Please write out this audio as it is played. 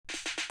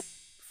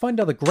Find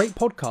other great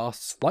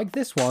podcasts like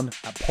this one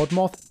at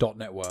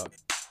podmoth.network.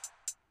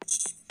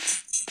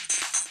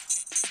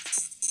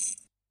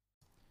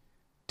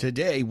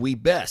 Today, we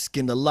bask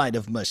in the light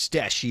of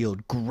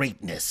mustachioed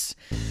greatness.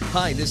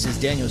 Hi, this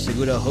is Daniel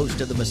Segura,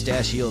 host of the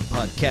Mustachioed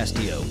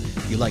Podcastio.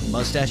 You like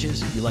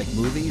mustaches? You like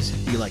movies?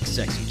 You like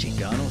sexy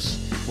Chicanos?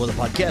 Well, the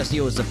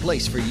Podcastio is the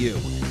place for you.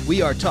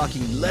 We are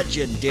talking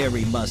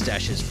legendary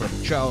mustaches from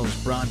Charles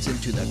Bronson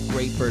to the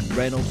Great Burt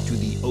Reynolds to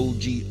the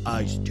OG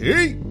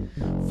Ice-T.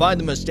 Find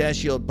the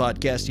Mustachioed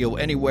Podcastio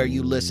anywhere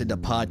you listen to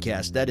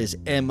podcasts. That is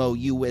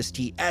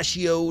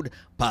M-O-U-S-T-achioed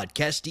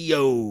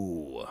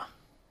Podcastio.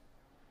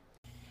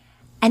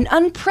 An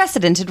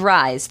unprecedented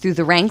rise through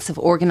the ranks of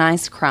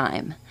organized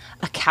crime,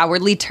 a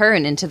cowardly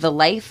turn into the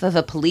life of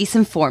a police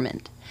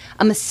informant,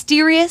 a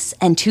mysterious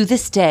and to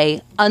this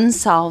day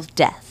unsolved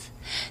death.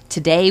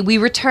 Today we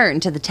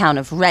return to the town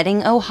of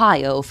Reading,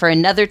 Ohio for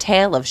another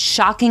tale of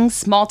shocking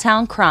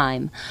small-town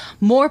crime,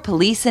 more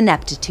police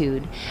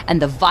ineptitude,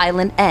 and the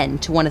violent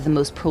end to one of the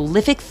most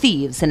prolific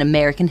thieves in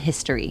American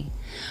history.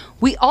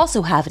 We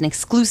also have an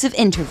exclusive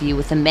interview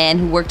with the man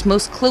who worked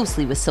most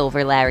closely with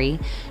Silver Larry,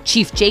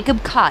 Chief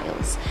Jacob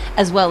Kyles,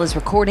 as well as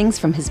recordings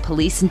from his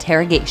police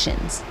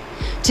interrogations.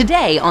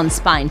 Today on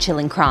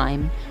Spine-Chilling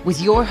Crime,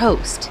 with your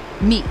host,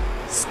 me,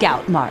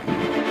 Scout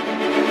Martin.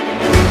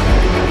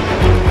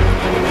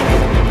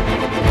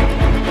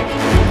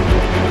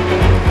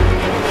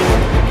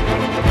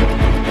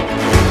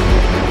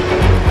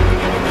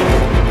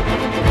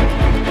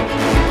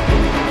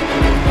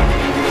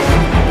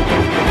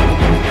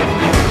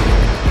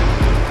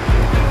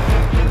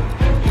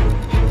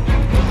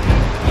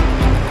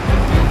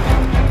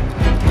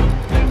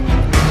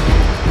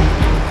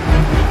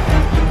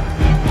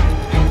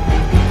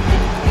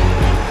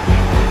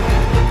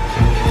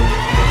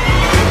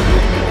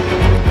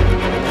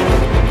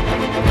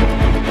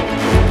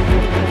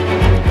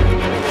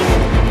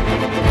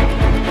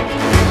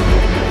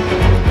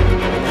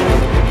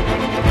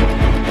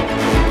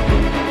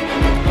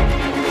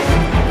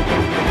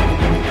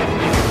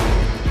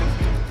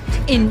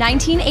 In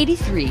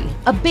 1983,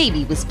 a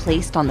baby was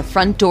placed on the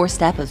front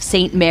doorstep of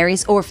St.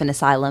 Mary's Orphan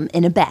Asylum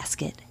in a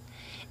basket.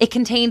 It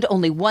contained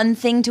only one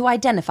thing to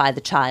identify the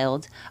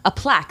child, a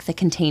plaque that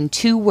contained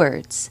two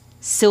words,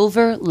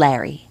 Silver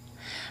Larry.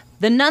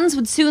 The nuns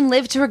would soon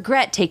live to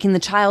regret taking the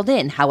child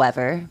in,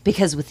 however,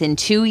 because within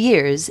 2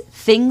 years,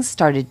 things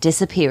started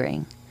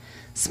disappearing.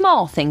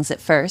 Small things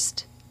at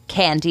first.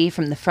 Candy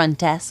from the front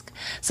desk,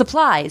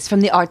 supplies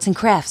from the arts and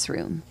crafts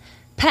room,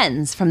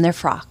 pens from their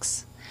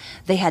frocks.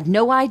 They had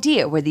no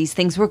idea where these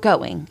things were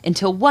going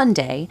until one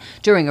day,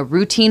 during a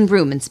routine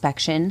room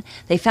inspection,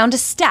 they found a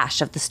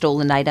stash of the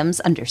stolen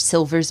items under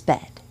Silver's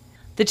bed.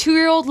 The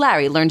 2-year-old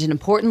Larry learned an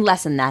important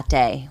lesson that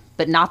day,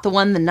 but not the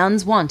one the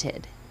nuns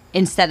wanted.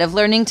 Instead of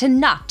learning to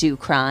not do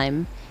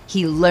crime,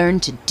 he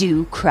learned to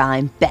do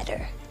crime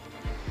better.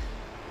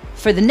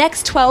 For the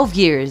next 12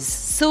 years,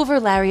 Silver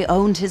Larry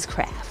owned his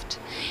craft.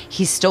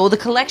 He stole the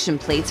collection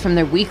plates from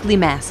their weekly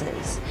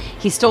masses.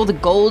 He stole the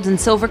gold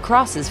and silver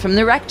crosses from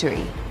the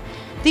rectory.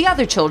 The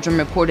other children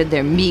reported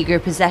their meager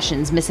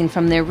possessions missing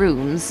from their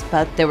rooms,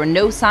 but there were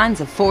no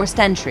signs of forced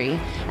entry,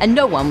 and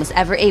no one was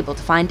ever able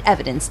to find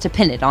evidence to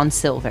pin it on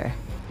Silver.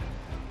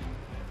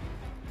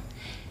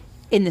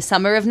 In the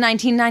summer of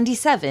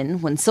 1997,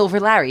 when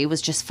Silver Larry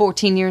was just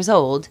 14 years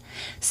old,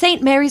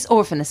 St. Mary's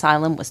Orphan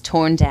Asylum was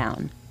torn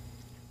down.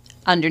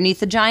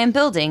 Underneath the giant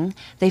building,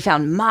 they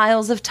found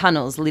miles of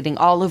tunnels leading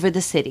all over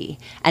the city,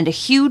 and a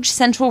huge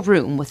central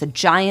room with a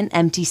giant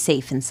empty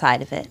safe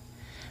inside of it.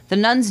 The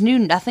nuns knew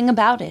nothing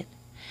about it.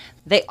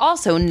 They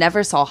also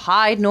never saw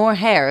hide nor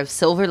hair of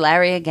Silver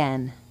Larry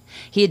again.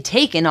 He had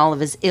taken all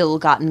of his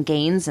ill-gotten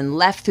gains and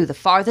left through the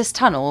farthest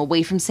tunnel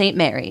away from St.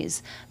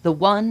 Mary's, the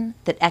one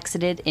that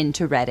exited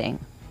into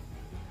Reading.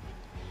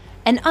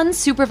 An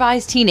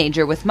unsupervised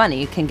teenager with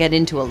money can get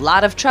into a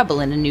lot of trouble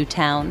in a new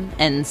town,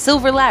 and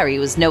Silver Larry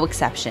was no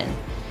exception.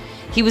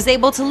 He was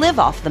able to live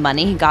off the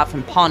money he got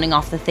from pawning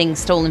off the things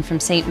stolen from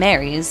St.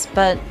 Mary's,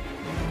 but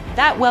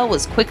that well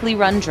was quickly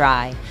run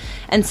dry.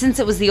 And since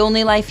it was the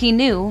only life he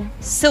knew,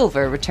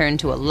 Silver returned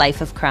to a life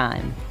of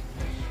crime.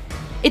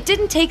 It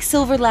didn't take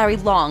Silver Larry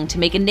long to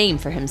make a name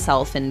for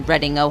himself in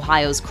Reading,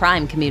 Ohio's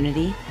crime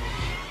community.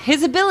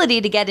 His ability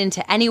to get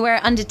into anywhere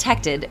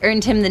undetected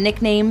earned him the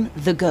nickname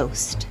The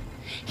Ghost.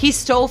 He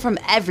stole from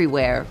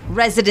everywhere,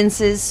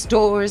 residences,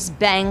 stores,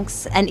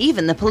 banks, and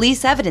even the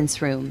police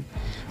evidence room.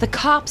 The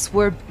cops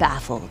were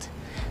baffled.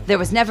 There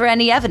was never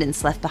any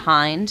evidence left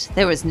behind,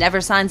 there was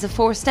never signs of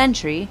forced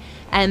entry,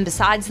 and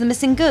besides the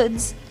missing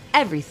goods,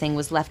 everything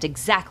was left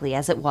exactly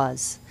as it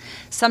was.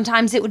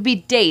 Sometimes it would be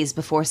days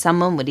before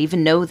someone would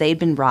even know they'd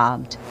been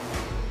robbed.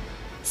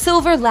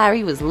 Silver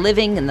Larry was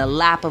living in the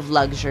lap of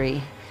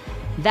luxury.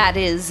 That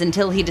is,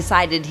 until he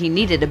decided he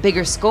needed a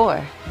bigger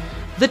score.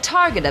 The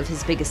target of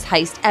his biggest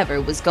heist ever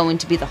was going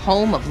to be the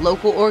home of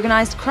local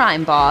organized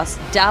crime boss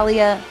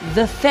Dalia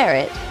the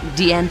Ferret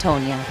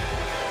D'Antonia.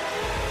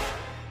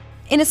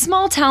 In a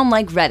small town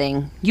like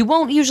Reading, you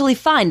won't usually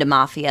find a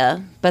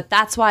mafia, but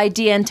that's why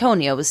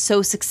D'Antonia was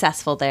so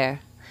successful there.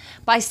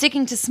 By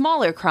sticking to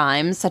smaller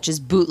crimes, such as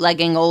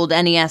bootlegging old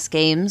NES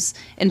games,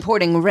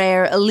 importing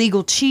rare,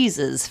 illegal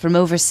cheeses from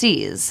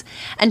overseas,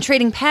 and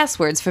trading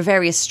passwords for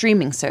various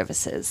streaming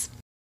services.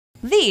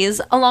 These,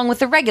 along with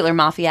the regular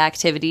mafia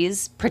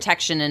activities,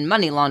 protection and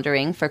money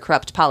laundering for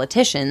corrupt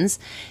politicians,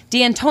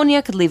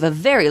 D'Antonia could live a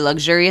very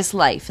luxurious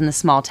life in the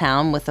small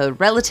town with a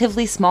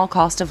relatively small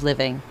cost of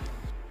living.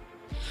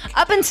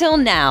 Up until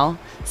now,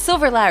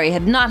 Silver Larry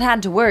had not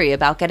had to worry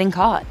about getting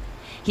caught.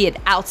 He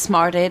had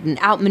outsmarted and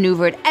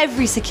outmaneuvered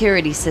every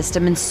security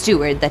system and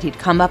steward that he'd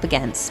come up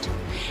against.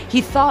 He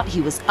thought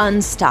he was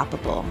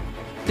unstoppable,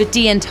 but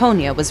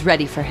D'Antonia was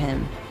ready for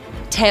him.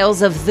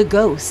 Tales of the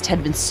Ghost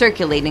had been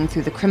circulating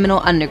through the criminal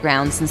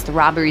underground since the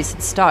robberies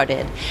had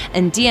started,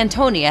 and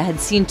D'Antonia had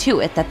seen to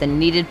it that the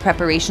needed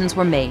preparations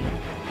were made.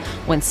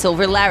 When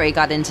Silver Larry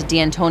got into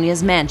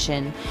D'Antonia's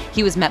mansion,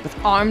 he was met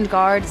with armed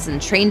guards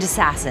and trained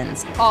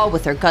assassins, all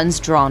with their guns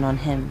drawn on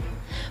him.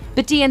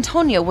 But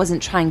D'Antonia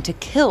wasn't trying to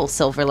kill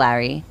Silver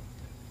Larry.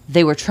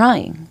 They were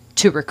trying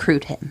to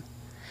recruit him.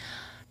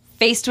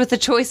 Faced with the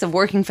choice of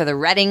working for the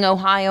Reading,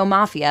 Ohio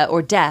Mafia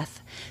or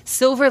death,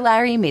 Silver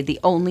Larry made the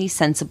only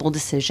sensible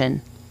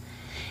decision.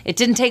 It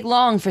didn't take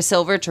long for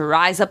Silver to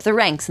rise up the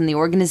ranks in the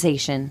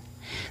organization.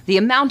 The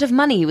amount of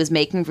money he was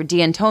making for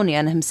D'Antonia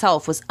and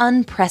himself was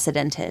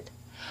unprecedented.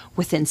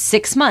 Within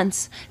 6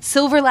 months,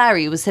 Silver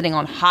Larry was sitting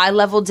on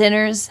high-level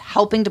dinners,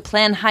 helping to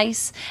plan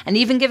heists, and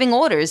even giving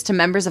orders to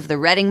members of the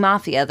Reading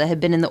Mafia that had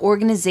been in the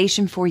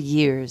organization for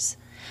years.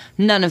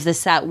 None of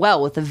this sat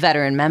well with the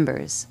veteran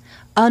members.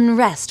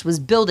 Unrest was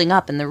building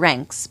up in the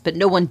ranks, but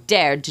no one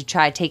dared to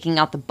try taking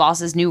out the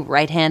boss's new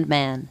right-hand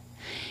man.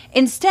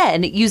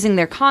 Instead, using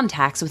their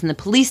contacts within the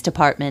police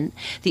department,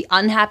 the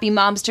unhappy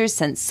mobsters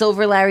sent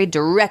Silver Larry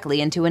directly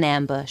into an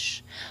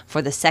ambush.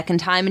 For the second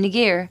time in a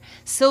year,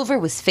 Silver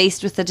was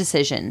faced with a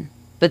decision.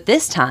 But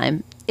this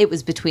time, it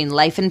was between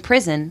life in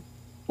prison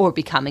or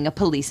becoming a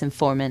police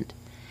informant.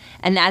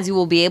 And as you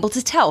will be able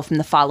to tell from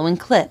the following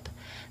clip,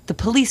 the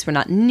police were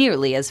not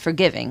nearly as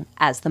forgiving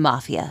as the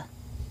mafia.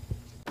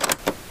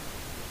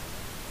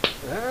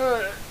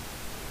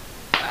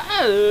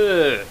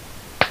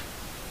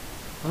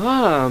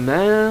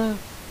 Man,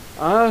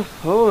 I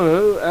told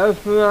you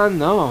everything I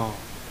know.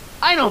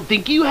 I don't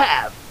think you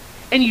have.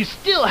 And you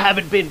still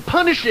haven't been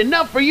punished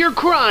enough for your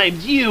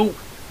crimes, you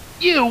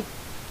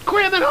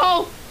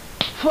criminal!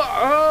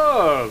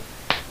 Fuck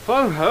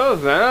her,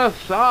 man,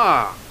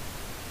 stop.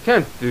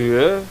 Can't do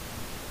it.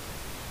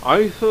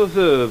 Are you supposed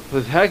to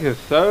protect and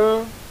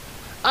serve?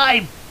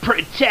 I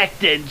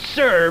protect and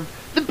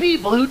serve the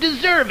people who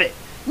deserve it,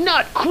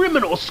 not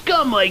criminal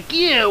scum like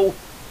you!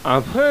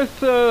 I'm pretty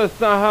sure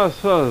that's not how it's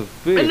supposed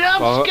to be.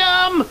 Enough,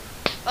 scum!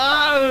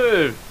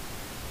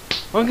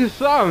 Fucking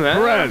sorry,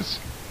 man.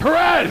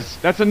 Perez!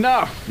 That's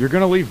enough! You're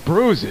gonna leave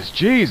bruises.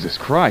 Jesus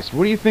Christ,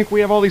 what do you think we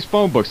have all these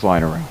phone books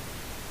lying around?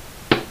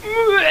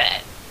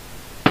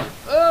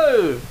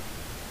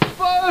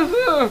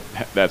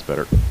 That's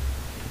better.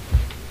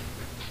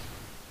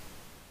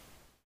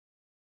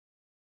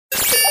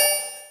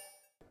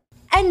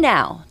 And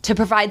now, to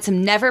provide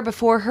some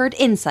never-before-heard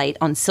insight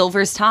on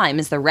Silver's time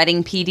as the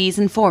Reading PD's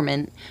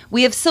informant,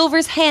 we have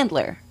Silver's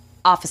handler,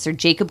 Officer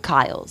Jacob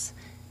Kyles.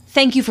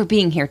 Thank you for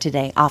being here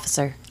today,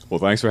 Officer. Well,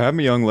 thanks for having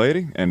me, young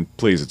lady. And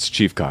please, it's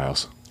Chief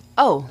Kyles.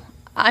 Oh,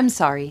 I'm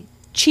sorry.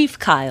 Chief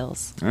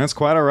Kyles. That's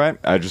quite all right.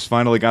 I just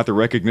finally got the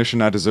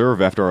recognition I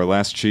deserve after our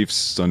last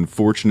chief's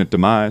unfortunate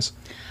demise.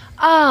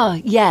 Ah,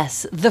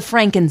 yes, the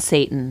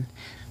Franken-Satan.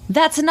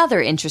 That's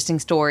another interesting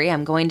story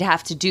I'm going to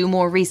have to do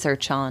more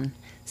research on.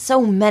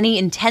 So many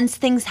intense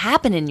things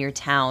happen in your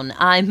town,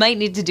 I might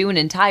need to do an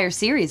entire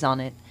series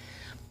on it.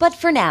 But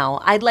for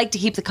now, I'd like to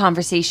keep the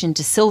conversation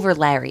to Silver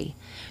Larry.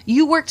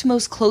 You worked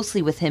most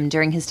closely with him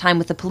during his time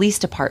with the police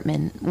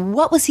department.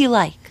 What was he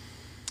like?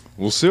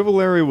 Well, Silver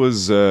Larry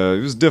was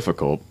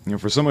difficult.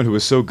 For someone who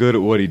was so good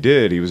at what he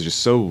did, he was just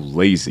so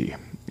lazy.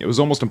 It was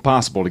almost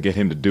impossible to get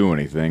him to do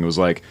anything. It was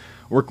like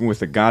working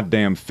with a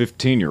goddamn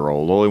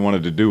 15-year-old. All he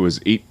wanted to do was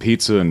eat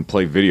pizza and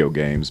play video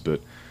games,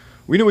 but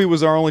we knew he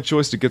was our only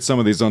choice to get some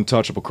of these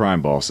untouchable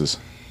crime bosses.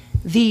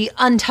 The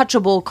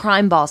untouchable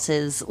crime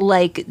bosses,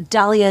 like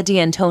Dahlia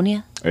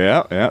D'Antonia?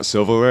 Yeah,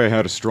 Silver Larry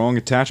had a strong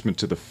attachment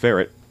to the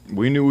ferret.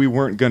 We knew we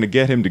weren't going to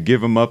get him to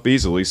give him up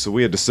easily, so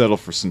we had to settle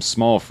for some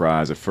small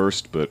fries at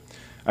first, but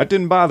that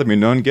didn't bother me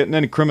none. Getting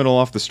any criminal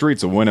off the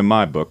street's a win in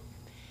my book.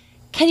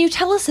 Can you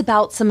tell us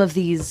about some of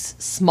these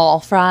small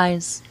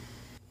fries?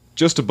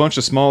 Just a bunch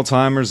of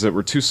small-timers that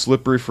were too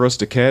slippery for us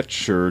to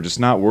catch, or just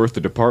not worth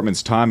the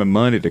department's time and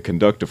money to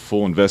conduct a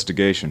full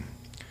investigation.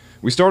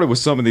 We started with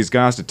some of these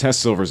guys to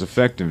test Silver's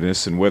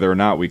effectiveness and whether or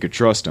not we could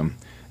trust him,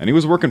 and he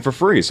was working for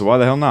free, so why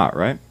the hell not,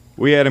 right?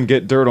 We had him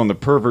get dirt on the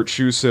pervert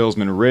shoe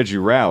salesman Reggie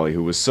Rowley,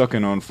 who was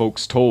sucking on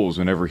folks' toes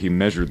whenever he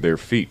measured their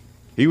feet.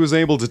 He was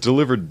able to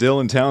deliver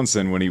Dylan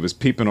Townsend when he was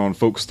peeping on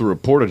folks through a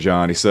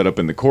porta-john he set up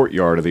in the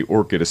courtyard of the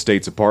Orchid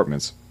Estates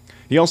apartments.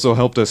 He also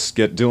helped us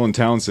get Dylan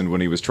Townsend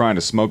when he was trying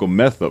to smuggle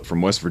meth up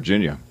from West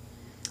Virginia.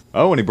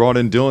 Oh, and he brought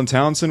in Dylan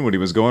Townsend when he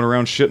was going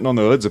around shitting on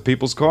the hoods of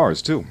people's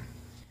cars, too.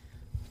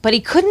 But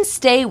he couldn't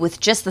stay with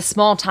just the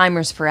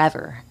small-timers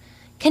forever.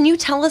 Can you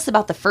tell us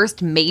about the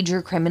first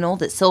major criminal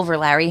that Silver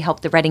Larry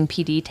helped the Reading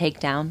PD take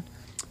down?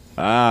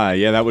 Ah,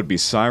 yeah, that would be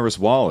Cyrus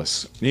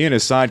Wallace. He and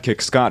his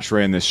sidekick Scotch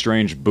ran this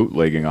strange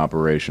bootlegging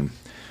operation.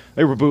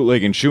 They were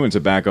bootlegging chewing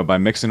tobacco by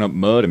mixing up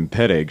mud and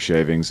pet egg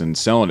shavings and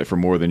selling it for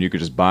more than you could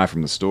just buy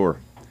from the store.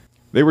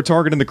 They were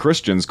targeting the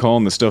Christians,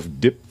 calling the stuff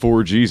Dip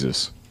for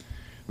Jesus.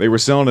 They were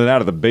selling it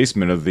out of the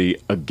basement of the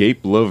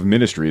Agape Love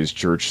Ministries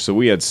church, so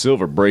we had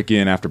Silver break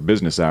in after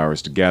business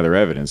hours to gather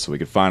evidence so we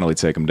could finally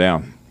take them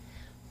down.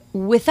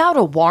 Without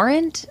a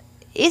warrant?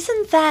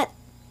 Isn't that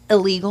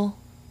illegal?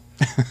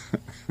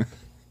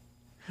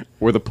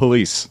 We're the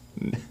police.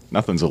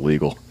 Nothing's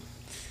illegal.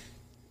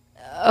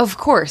 Of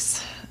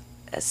course.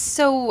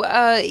 So,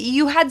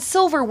 you had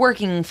Silver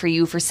working for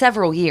you for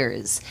several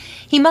years.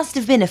 He must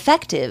have been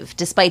effective,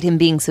 despite him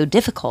being so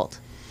difficult.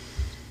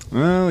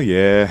 Well,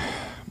 yeah.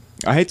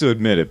 I hate to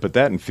admit it, but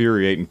that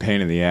infuriating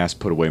pain in the ass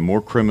put away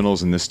more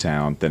criminals in this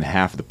town than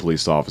half of the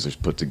police officers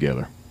put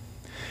together.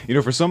 You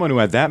know, for someone who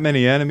had that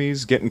many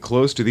enemies, getting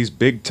close to these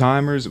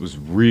big-timers, it was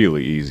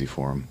really easy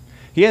for him.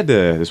 He had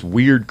this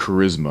weird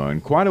charisma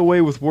and quite a way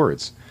with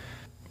words.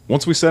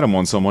 Once we set him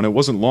on someone, it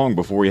wasn't long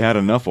before we had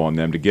enough on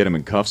them to get him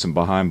in cuffs and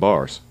behind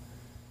bars.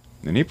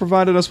 And he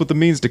provided us with the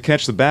means to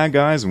catch the bad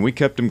guys, and we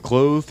kept him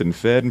clothed and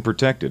fed and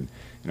protected.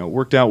 You know, it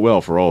worked out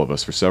well for all of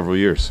us for several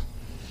years.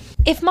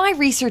 If my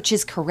research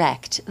is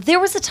correct, there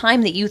was a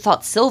time that you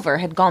thought Silver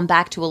had gone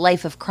back to a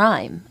life of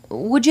crime.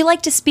 Would you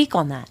like to speak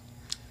on that?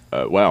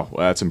 Wow,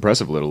 that's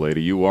impressive, little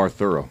lady. You are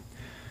thorough.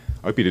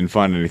 I hope you didn't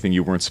find anything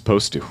you weren't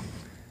supposed to.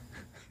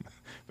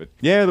 But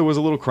yeah, there was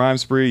a little crime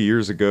spree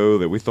years ago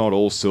that we thought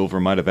old Silver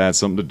might have had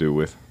something to do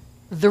with.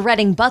 The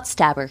Reading butt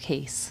stabber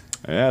case.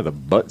 Yeah, the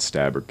butt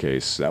stabber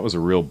case. That was a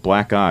real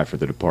black eye for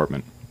the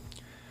department.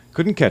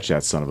 Couldn't catch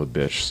that son of a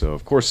bitch, so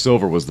of course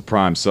Silver was the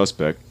prime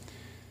suspect.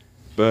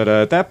 But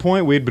at that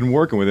point, we'd been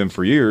working with him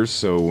for years,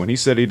 so when he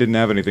said he didn't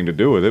have anything to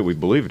do with it, we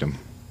believed him.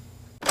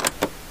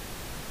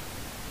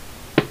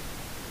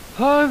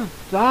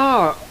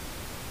 Stop!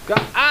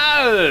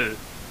 God!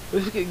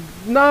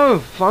 It's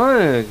not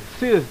funny.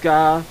 See this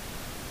guy?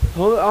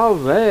 Told it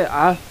already.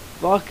 I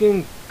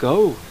fucking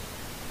ghost.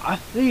 I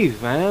see,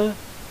 man.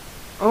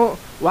 Oh,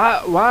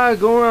 why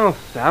go around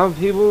stabbing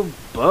people?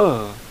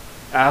 Buh.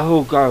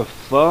 Asshole got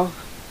fucked.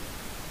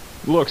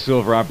 Look,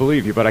 Silver, I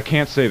believe you, but I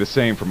can't say the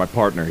same for my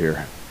partner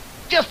here.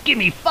 Just give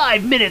me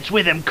 5 minutes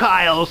with him,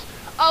 Kyles.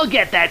 I'll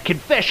get that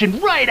confession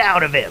right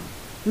out of him.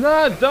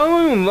 Nah,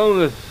 don't even know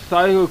this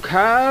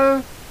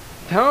psychopath.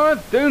 Tell him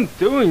I didn't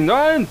do it. No,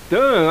 I didn't do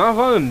it. I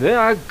fucking did.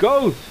 I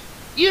ghost.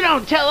 You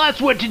don't tell us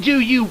what to do,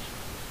 you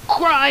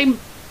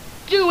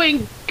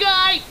crime-doing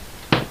guy.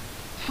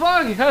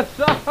 Fuck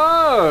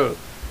yourself.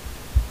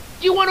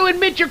 Do you want to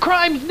admit your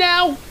crimes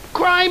now,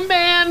 crime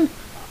man?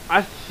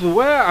 I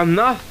swear I'm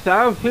not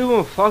stabbing people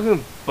in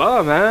fucking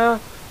butt, man.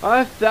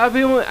 I stab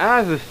people in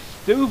ass is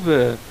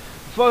stupid.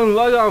 Fucking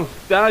lucky I'm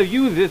stabbing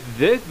you this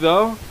dick,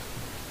 though.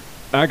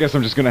 I guess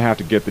I'm just gonna have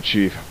to get the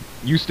chief.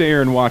 You stay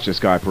here and watch this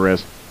guy,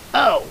 Perez.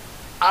 Oh,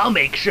 I'll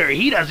make sure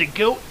he doesn't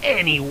go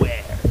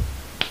anywhere.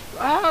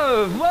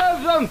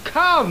 Let them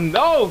come.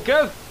 No,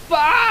 get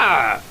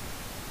fired.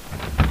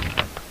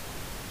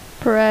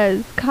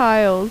 Perez,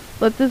 Kyles,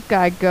 let this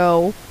guy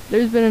go.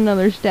 There's been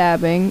another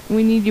stabbing.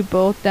 We need you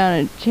both down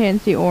at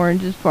Chancey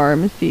Orange's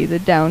pharmacy, the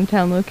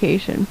downtown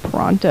location,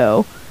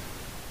 pronto.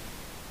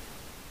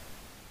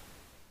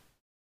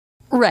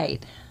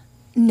 Right.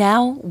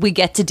 Now we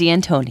get to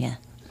D'Antonia.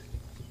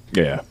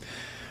 Yeah.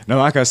 Now,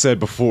 like I said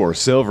before,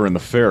 Silver and the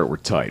ferret were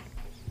tight.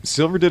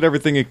 Silver did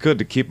everything he could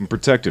to keep him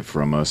protected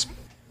from us,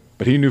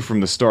 but he knew from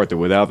the start that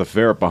without the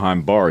ferret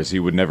behind bars, he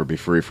would never be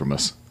free from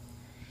us.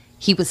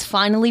 He was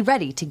finally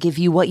ready to give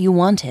you what you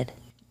wanted.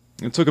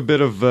 It took a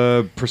bit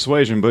of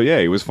persuasion, but yeah,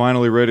 he was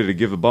finally ready to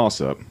give the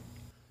boss up.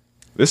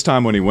 This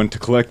time when he went to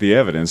collect the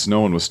evidence, no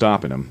one was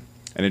stopping him,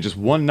 and in just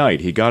one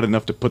night he got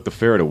enough to put the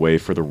ferret away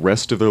for the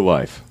rest of their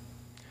life.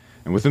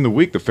 And within the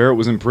week the ferret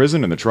was in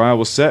prison and the trial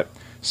was set.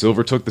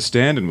 Silver took the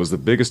stand and was the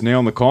biggest nail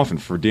in the coffin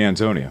for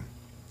D'Antonia.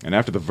 And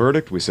after the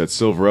verdict, we set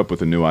Silver up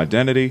with a new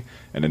identity,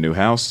 and a new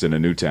house, and a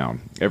new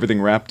town.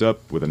 Everything wrapped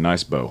up with a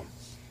nice bow.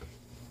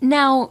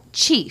 Now,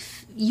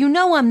 Chief, you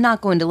know I'm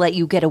not going to let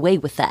you get away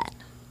with that.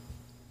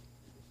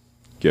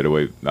 Get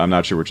away? I'm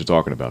not sure what you're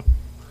talking about.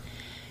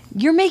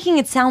 You're making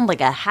it sound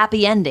like a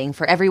happy ending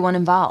for everyone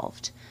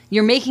involved.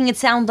 You're making it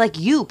sound like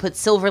you put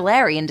Silver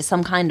Larry into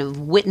some kind of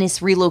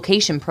witness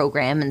relocation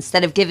program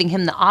instead of giving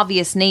him the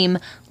obvious name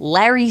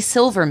Larry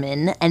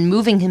Silverman and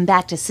moving him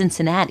back to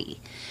Cincinnati.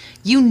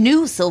 You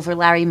knew Silver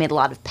Larry made a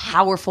lot of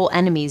powerful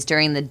enemies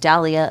during the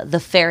Dahlia the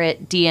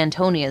Ferret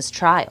D'Antonia's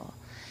trial.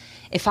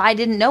 If I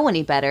didn't know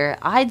any better,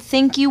 I'd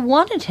think you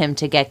wanted him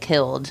to get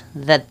killed,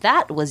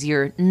 that was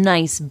your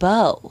nice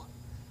bow.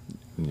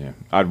 Yeah,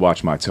 I'd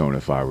watch my tone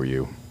if I were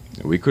you.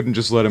 We couldn't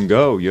just let him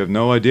go. You have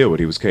no idea what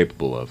he was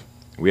capable of.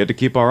 We had to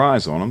keep our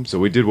eyes on him, so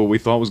we did what we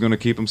thought was going to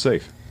keep him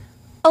safe.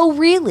 Oh,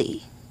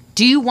 really?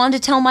 Do you want to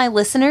tell my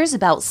listeners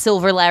about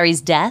Silver Larry's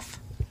death?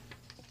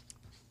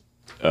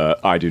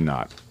 I do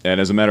not. And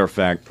as a matter of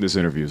fact, this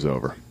interview's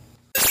over.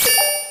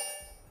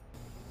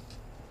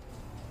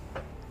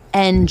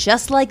 And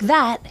just like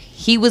that,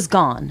 he was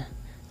gone.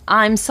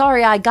 I'm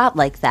sorry I got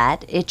like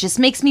that. It just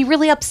makes me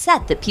really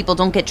upset that people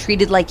don't get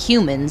treated like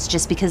humans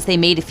just because they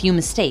made a few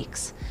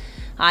mistakes.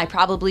 I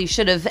probably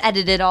should have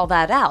edited all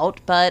that out,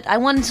 but I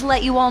wanted to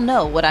let you all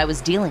know what I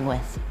was dealing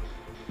with.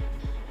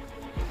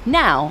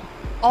 Now,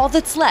 all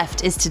that's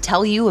left is to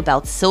tell you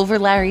about Silver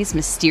Larry's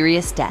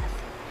mysterious death.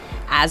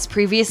 As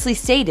previously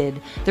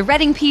stated, the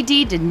Reading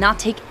PD did not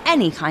take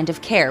any kind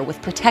of care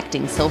with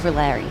protecting Silver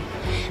Larry.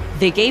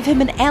 They gave him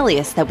an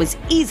alias that was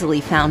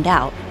easily found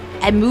out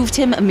and moved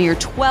him a mere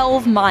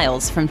 12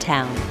 miles from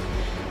town.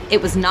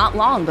 It was not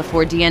long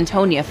before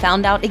D'Antonia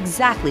found out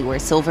exactly where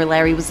Silver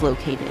Larry was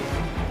located.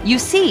 You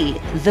see,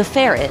 the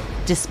Ferret,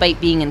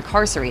 despite being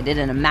incarcerated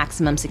in a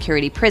maximum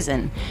security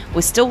prison,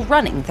 was still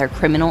running their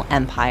criminal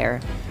empire.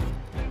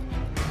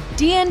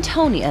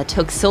 D'Antonia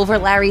took Silver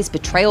Larry's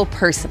betrayal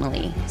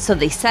personally, so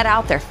they set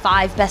out their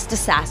 5 best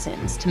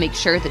assassins to make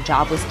sure the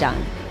job was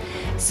done.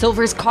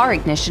 Silver's car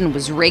ignition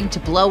was rigged to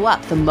blow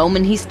up the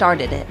moment he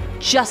started it,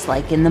 just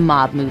like in the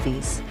mob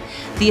movies.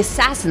 The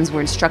assassins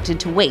were instructed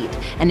to wait,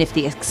 and if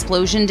the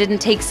explosion didn't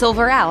take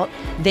Silver out,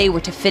 they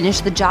were to finish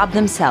the job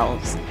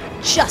themselves,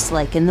 just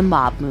like in the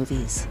mob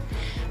movies.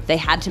 They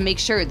had to make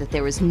sure that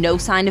there was no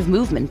sign of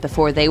movement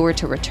before they were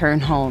to return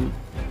home.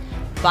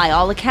 By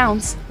all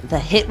accounts, the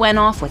hit went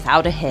off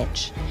without a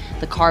hitch.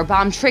 The car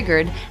bomb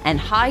triggered, and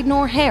hide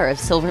nor hair of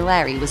Silver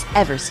Larry was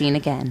ever seen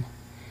again.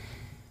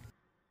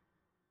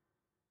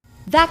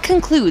 That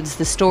concludes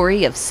the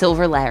story of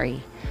Silver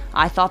Larry.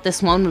 I thought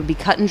this one would be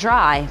cut and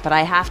dry, but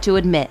I have to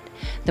admit,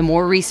 the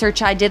more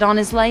research I did on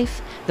his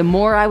life, the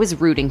more I was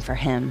rooting for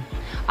him.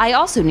 I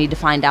also need to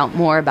find out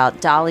more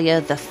about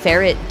Dahlia the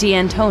Ferret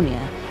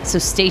D'Antonia, so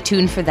stay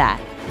tuned for that.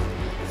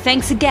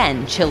 Thanks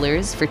again,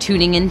 chillers, for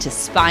tuning in to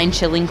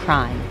Spine-Chilling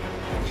Crime.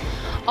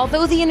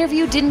 Although the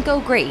interview didn't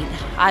go great,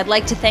 I'd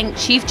like to thank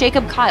Chief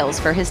Jacob Kyles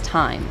for his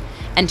time,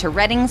 and to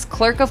Reading's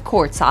Clerk of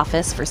Court's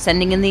office for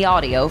sending in the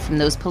audio from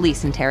those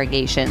police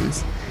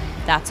interrogations.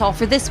 That's all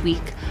for this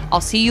week. I'll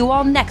see you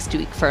all next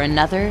week for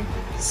another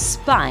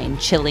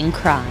Spine-Chilling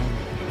Crime.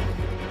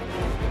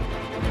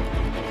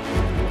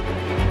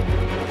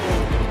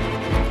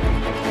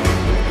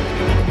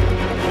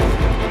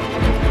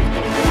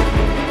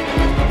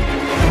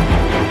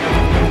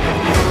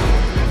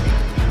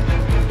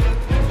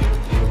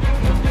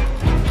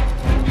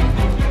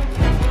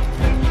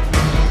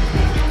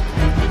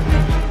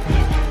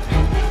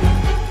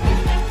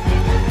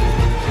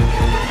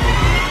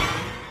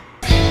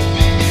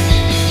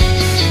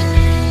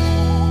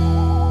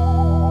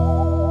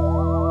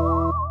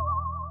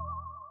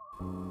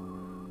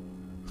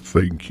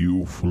 Thank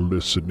you for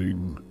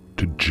listening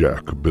to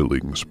Jack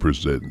Billings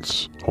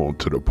Presents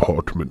Haunted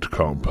Apartment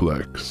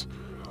Complex,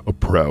 a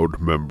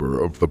proud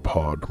member of the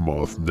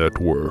Podmoth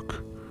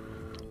Network.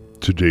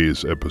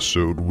 Today's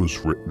episode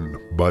was written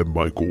by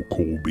Michael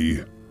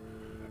Colby.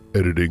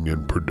 Editing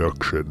and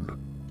production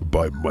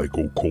by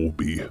Michael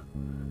Colby.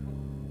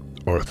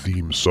 Our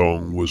theme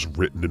song was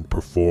written and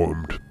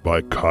performed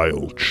by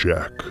Kyle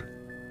Check.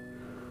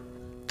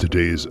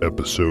 Today's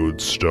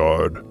episode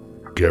starred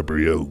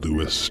Gabrielle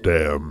Lewis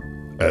Stamm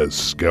as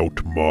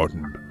Scout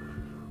Martin,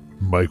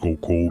 Michael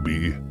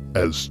Colby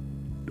as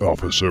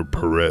Officer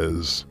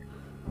Perez,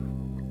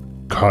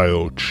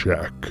 Kyle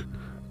Check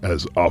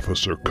as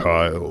Officer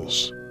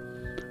Kyles,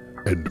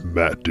 and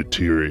Matt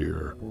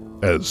Deterior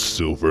as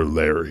Silver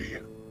Larry.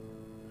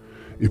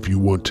 If you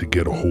want to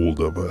get a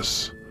hold of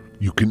us,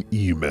 you can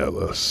email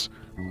us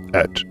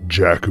at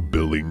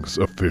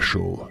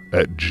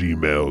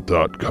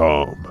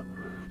jackbillingsofficial@gmail.com.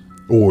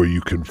 Or you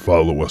can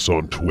follow us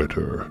on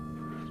Twitter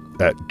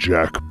at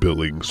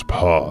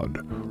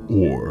JackBillingsPod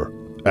or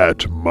at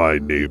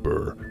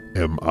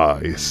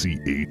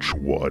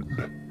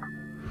MyNeighbor_MICH1.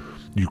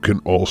 You can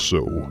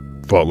also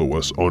follow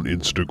us on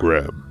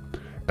Instagram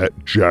at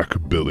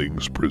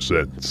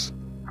JackBillingsPresents.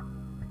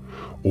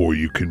 Or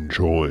you can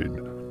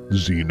join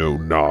Zeno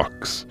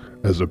Knox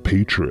as a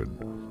patron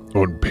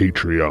on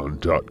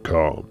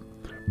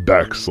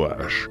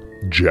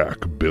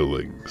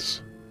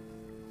patreon.com/JackBillings.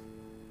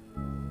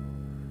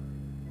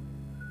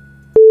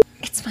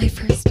 It's my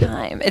first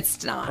time.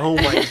 It's not. Oh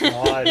my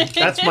god.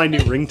 That's my new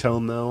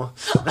ringtone, though.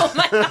 Oh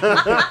my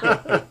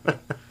god.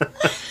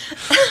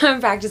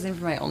 I'm practicing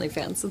for my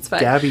OnlyFans. It's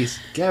fine.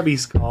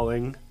 Gabby's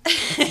calling.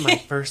 It's my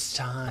first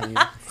time.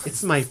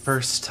 It's my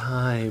first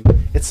time.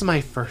 It's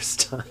my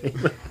first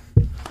time.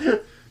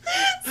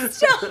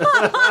 Stop.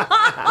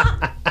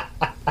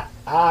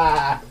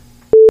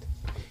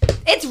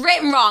 It's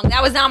written wrong.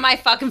 That was not my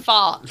fucking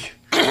fault.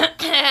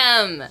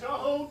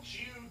 Don't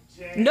you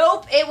dare.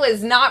 Nope, it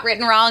was not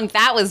written wrong.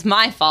 That was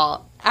my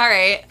fault. All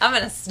right, I'm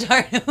going to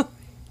start over.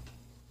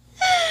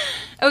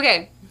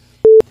 Okay.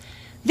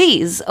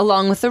 These,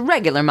 along with the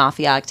regular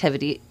mafia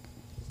activities,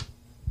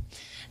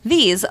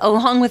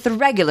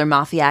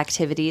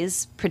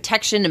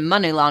 protection and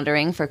money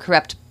laundering for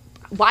corrupt...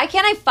 Why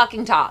can't I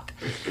fucking talk?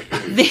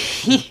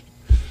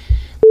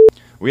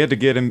 We had to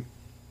get him...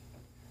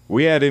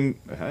 We had him...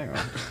 Hang on.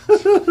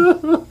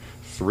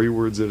 3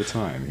 words at a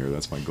time here.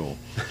 That's my goal.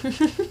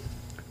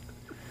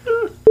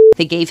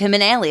 They gave him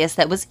an alias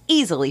that was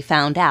easily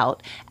found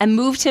out and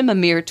moved him a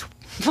mere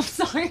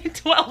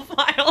 12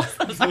 miles.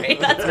 I'm sorry,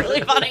 that's really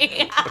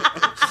funny.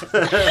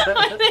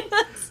 Okay.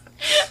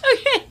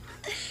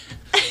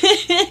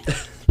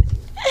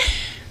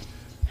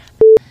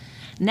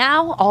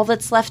 Now, all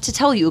that's left to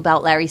tell you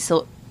about Larry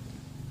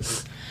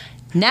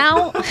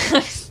Now...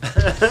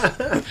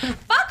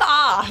 Fuck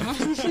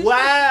off!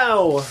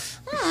 Wow!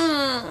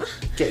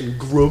 Getting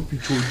grumpy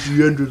towards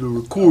the end of the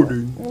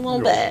recording. A little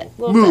bit.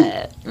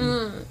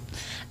 All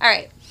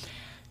right.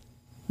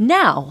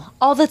 Now,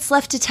 all that's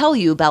left to tell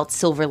you about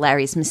Silver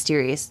Larry's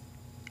mysterious...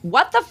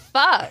 What the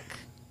fuck?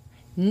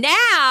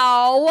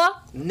 Now!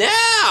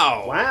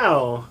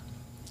 Wow.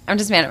 I'm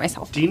just mad at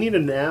myself. Do you need a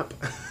nap?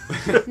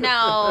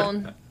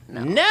 No.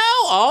 Now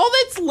all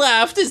that's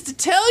left is to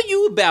tell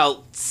you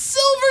about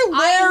Silver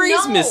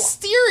Larry's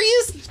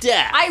mysterious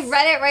death. I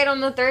read it right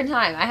on the 3rd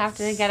time. I have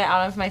to get it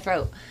out of my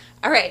throat.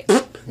 All right.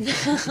 That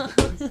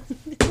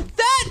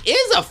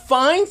is a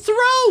fine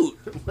throat.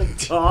 Oh my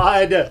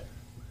God.